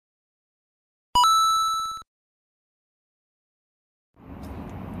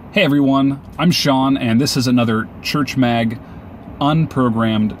Hey everyone, I'm Sean, and this is another Church Mag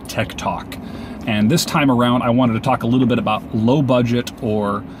Unprogrammed Tech Talk. And this time around, I wanted to talk a little bit about low budget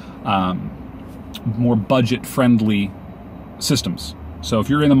or more budget-friendly systems. So if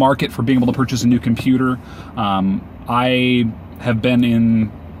you're in the market for being able to purchase a new computer, I have been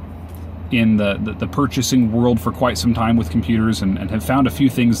in the purchasing world for quite some time with computers and have found a few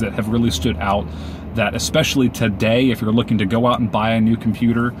things that have really stood out, that especially today, if you're looking to go out and buy a new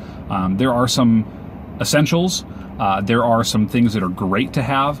computer, there are some essentials, there are some things that are great to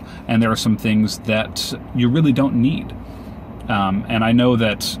have, and there are some things that you really don't need. And I know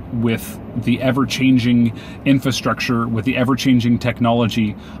that with the ever-changing infrastructure, with the ever-changing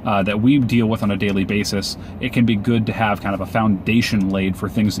technology that we deal with on a daily basis, it can be good to have kind of a foundation laid for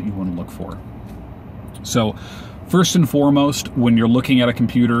things that you want to look for. So first and foremost, when you're looking at a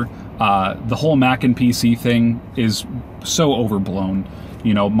computer, the whole Mac and PC thing is so overblown.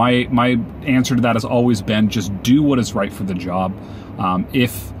 You know, my answer to that has always been just do what is right for the job.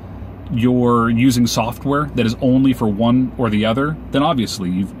 If you're using software that is only for one or the other, then obviously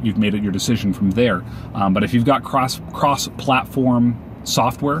you've made it your decision from there. But if you've got cross-platform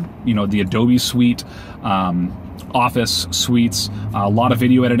software, you know, the Adobe suite, Office suites, a lot of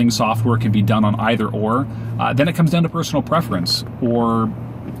video editing software can be done on either or, then it comes down to personal preference. Or,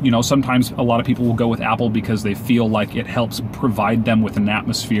 you know, sometimes a lot of people will go with Apple because they feel like it helps provide them with an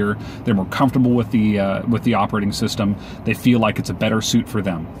atmosphere. They're more comfortable with the operating system. They feel like it's a better suit for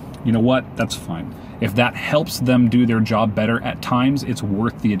them. You know what? That's fine. If that helps them do their job better at times, it's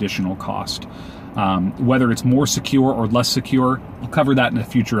worth the additional cost. Whether it's more secure or less secure, I'll cover that in a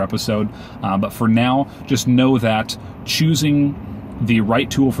future episode. But for now, just know that choosing the right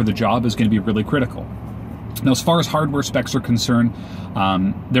tool for the job is going to be really critical. Now, as far as hardware specs are concerned,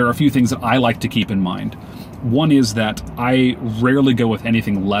 there are a few things that I like to keep in mind. One is that I rarely go with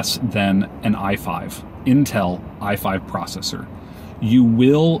anything less than an i5, Intel i5 processor. You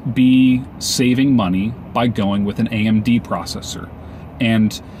will be saving money by going with an AMD processor.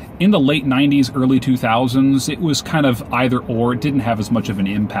 And in the late 90s, early 2000s, it was kind of either or. It didn't have as much of an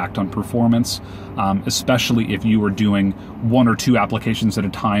impact on performance, especially if you were doing one or two applications at a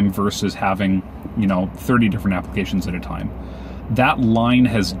time versus having, you know, 30 different applications at a time. That line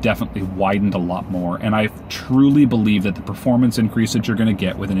has definitely widened a lot more, and I truly believe that the performance increase that you're going to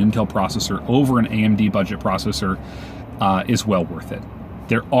get with an Intel processor over an AMD budget processor is well worth it.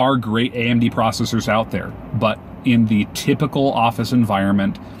 There are great AMD processors out there, but in the typical office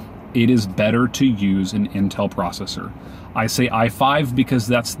environment, it is better to use an Intel processor. I say i5 because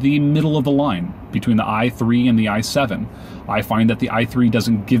that's the middle of the line between the i3 and the i7. I find that the i3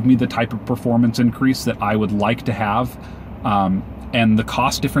 doesn't give me the type of performance increase that I would like to have, and the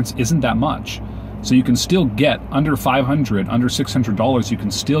cost difference isn't that much. So you can still get under $500, under $600, you can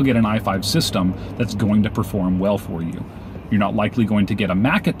still get an i5 system that's going to perform well for you. You're not likely going to get a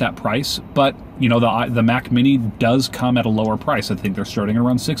Mac at that price, but you know, the Mac Mini does come at a lower price. I think they're starting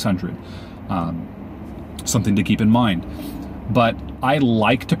around $600. Something to keep in mind. But I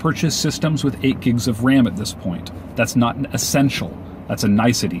like to purchase systems with 8 gigs of RAM at this point. That's not an essential. That's a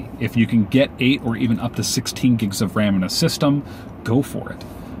nicety. If you can get 8 or even up to 16 gigs of RAM in a system, go for it.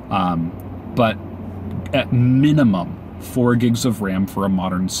 But at minimum, 4 gigs of RAM for a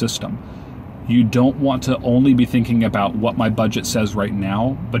modern system. You don't want to only be thinking about what my budget says right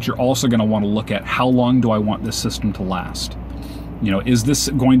now, but you're also going to want to look at how long do I want this system to last. You know, is this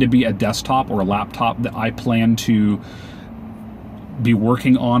going to be a desktop or a laptop that I plan to be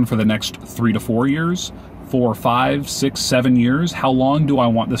working on for the next 3 to 4 years? 4, 5, 6, 7 years? How long do I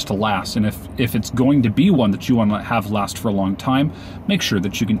want this to last? And if it's going to be one that you want to have last for a long time, make sure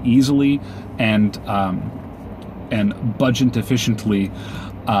that you can easily and budget efficiently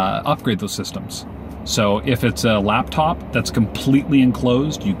upgrade those systems. So if it's a laptop that's completely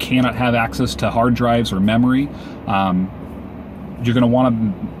enclosed, you cannot have access to hard drives or memory, you're going to want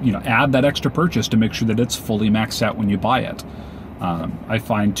to, you know, add that extra purchase to make sure that it's fully maxed out when you buy it. I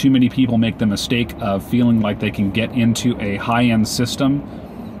find too many people make the mistake of feeling like they can get into a high-end system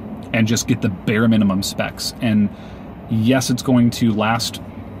and just get the bare minimum specs. And yes, it's going to last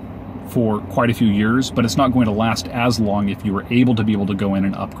for quite a few years, but it's not going to last as long if you were able to go in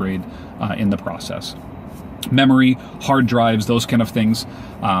and upgrade in the process. Memory, hard drives, those kind of things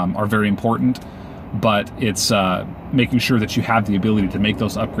are very important, but it's making sure that you have the ability to make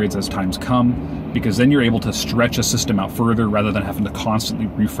those upgrades as times come, because then you're able to stretch a system out further rather than having to constantly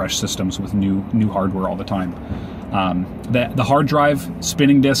refresh systems with new hardware all the time. The hard drive,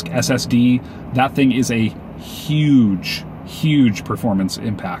 spinning disk, SSD, that thing is a huge performance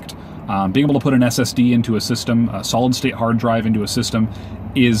impact. Being able to put an SSD into a system, a solid state hard drive into a system,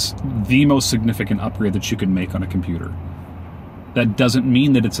 is the most significant upgrade that you can make on a computer. That doesn't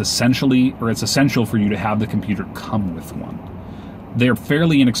mean that it's essential for you to have the computer come with one. They're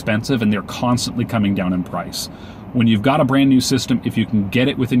fairly inexpensive and they're constantly coming down in price. When you've got a brand new system, if you can get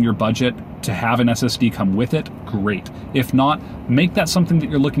it within your budget to have an SSD come with it, great. If not, make that something that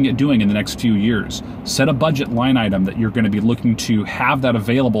you're looking at doing in the next few years. Set a budget line item that you're going to be looking to have that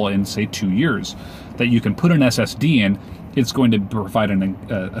available in, say, 2 years, that you can put an SSD in. It's going to provide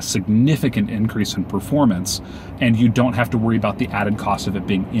a significant increase in performance, and you don't have to worry about the added cost of it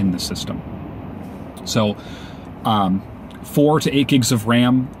being in the system. So 4 to 8 gigs of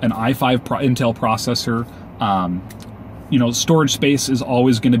RAM, an i5 Intel processor. Storage space is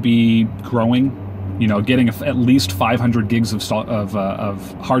always going to be growing. Getting at least 500 gigs of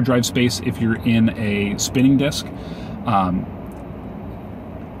hard drive space if you're in a spinning disk.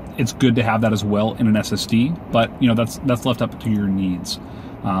 It's good to have that as well in an SSD, but that's left up to your needs.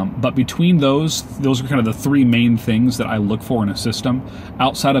 But between those are kind of the 3 main things that I look for in a system.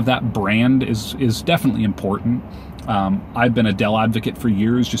 Outside of that, brand is definitely important. I've been a Dell advocate for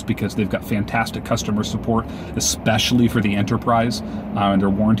years just because they've got fantastic customer support, especially for the enterprise, and their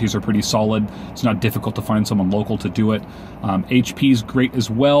warranties are pretty solid. It's not difficult to find someone local to do it. HP's great as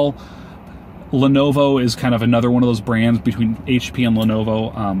well. Lenovo is kind of another one of those brands between HP and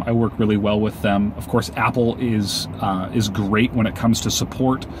Lenovo. I work really well with them. Of course, Apple is great when it comes to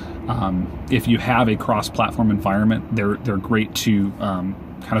support. If you have a cross-platform environment, they're great to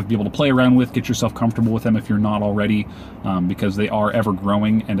kind of be able to play around with, get yourself comfortable with them if you're not already, because they are ever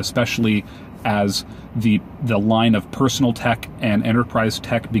growing, and especially as the line of personal tech and enterprise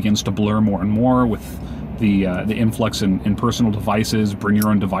tech begins to blur more and more with the influx in personal devices, bring your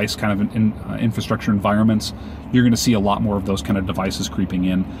own device kind of infrastructure environments, you're going to see a lot more of those kind of devices creeping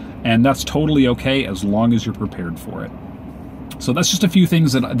in, and that's totally okay as long as you're prepared for it. So that's just a few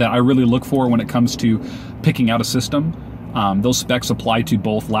things that I really look for when it comes to picking out a system. Those specs apply to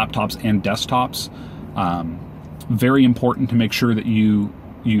both laptops and desktops. Very important to make sure that you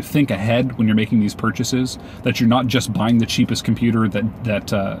think ahead when you're making these purchases, that you're not just buying the cheapest computer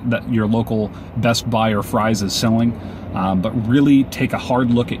that your local Best Buy or Fry's is selling, but really take a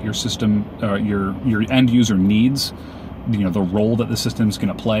hard look at your system, your end user needs, the role that the system is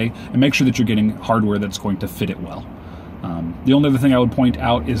going to play, and make sure that you're getting hardware that's going to fit it well. The only other thing I would point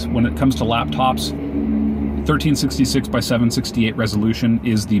out is when it comes to laptops, 1366 by 768 resolution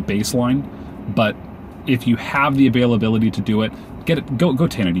is the baseline, but if you have the availability to do it, go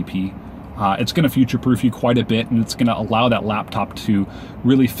 1080p. It's going to future-proof you quite a bit, and it's going to allow that laptop to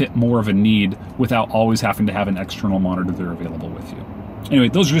really fit more of a need without always having to have an external monitor there available with you. Anyway,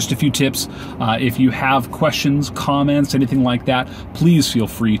 those are just a few tips. If you have questions, comments, anything like that, please feel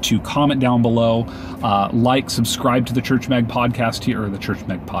free to comment down below. Subscribe to the Church Mag podcast here, or the Church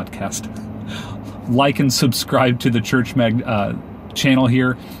Mag podcast. Like and subscribe to the Church Mag channel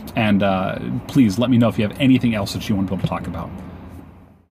here, and please let me know if you have anything else that you want to be able to talk about.